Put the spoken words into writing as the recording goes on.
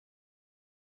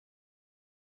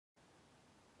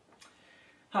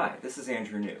Hi, this is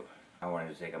Andrew New. I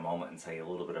wanted to take a moment and tell you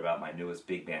a little bit about my newest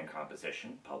big band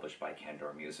composition, published by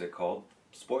Kendor Music, called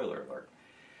Spoiler Alert.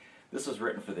 This was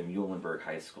written for the Muhlenberg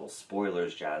High School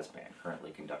Spoilers Jazz Band,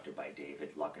 currently conducted by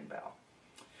David Luckenbaugh.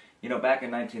 You know, back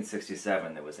in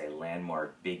 1967, there was a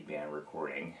landmark big band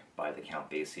recording by the Count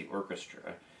Basie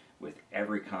Orchestra with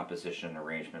every composition and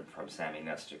arrangement from Sammy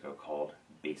Nestico called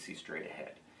Basie Straight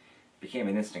Ahead. It became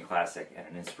an instant classic and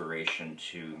an inspiration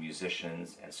to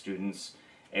musicians and students,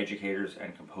 educators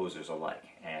and composers alike,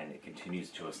 and it continues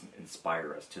to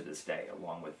inspire us to this day,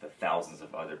 along with the thousands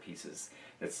of other pieces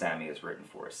that Sammy has written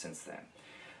for us since then.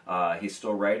 He's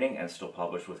still writing and still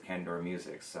published with Kendor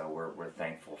Music, so we're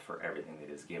thankful for everything that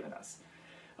he's given us.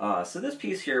 So this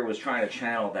piece here was trying to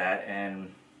channel that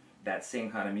and that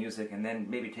same kind of music and then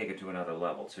maybe take it to another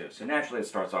level too. So naturally it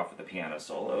starts off with a piano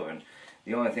solo, and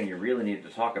the only thing you really need to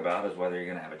talk about is whether you're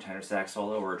going to have a tenor sax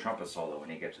solo or a trumpet solo when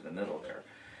you get to the middle there.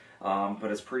 But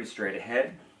it's pretty straight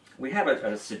ahead. We have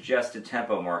a suggested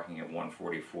tempo marking of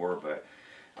 144,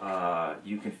 but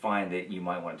you can find that you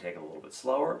might want to take it a little bit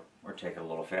slower or take it a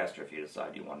little faster if you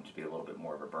decide you want it to be a little bit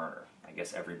more of a burner. I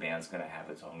guess every band's going to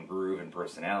have its own groove and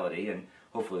personality, and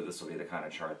hopefully this will be the kind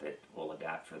of chart that will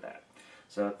adapt for that.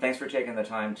 So thanks for taking the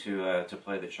time to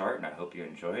play the chart, and I hope you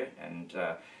enjoy it. And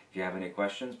if you have any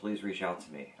questions, please reach out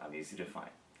to me. I'm easy to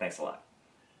find. Thanks a lot.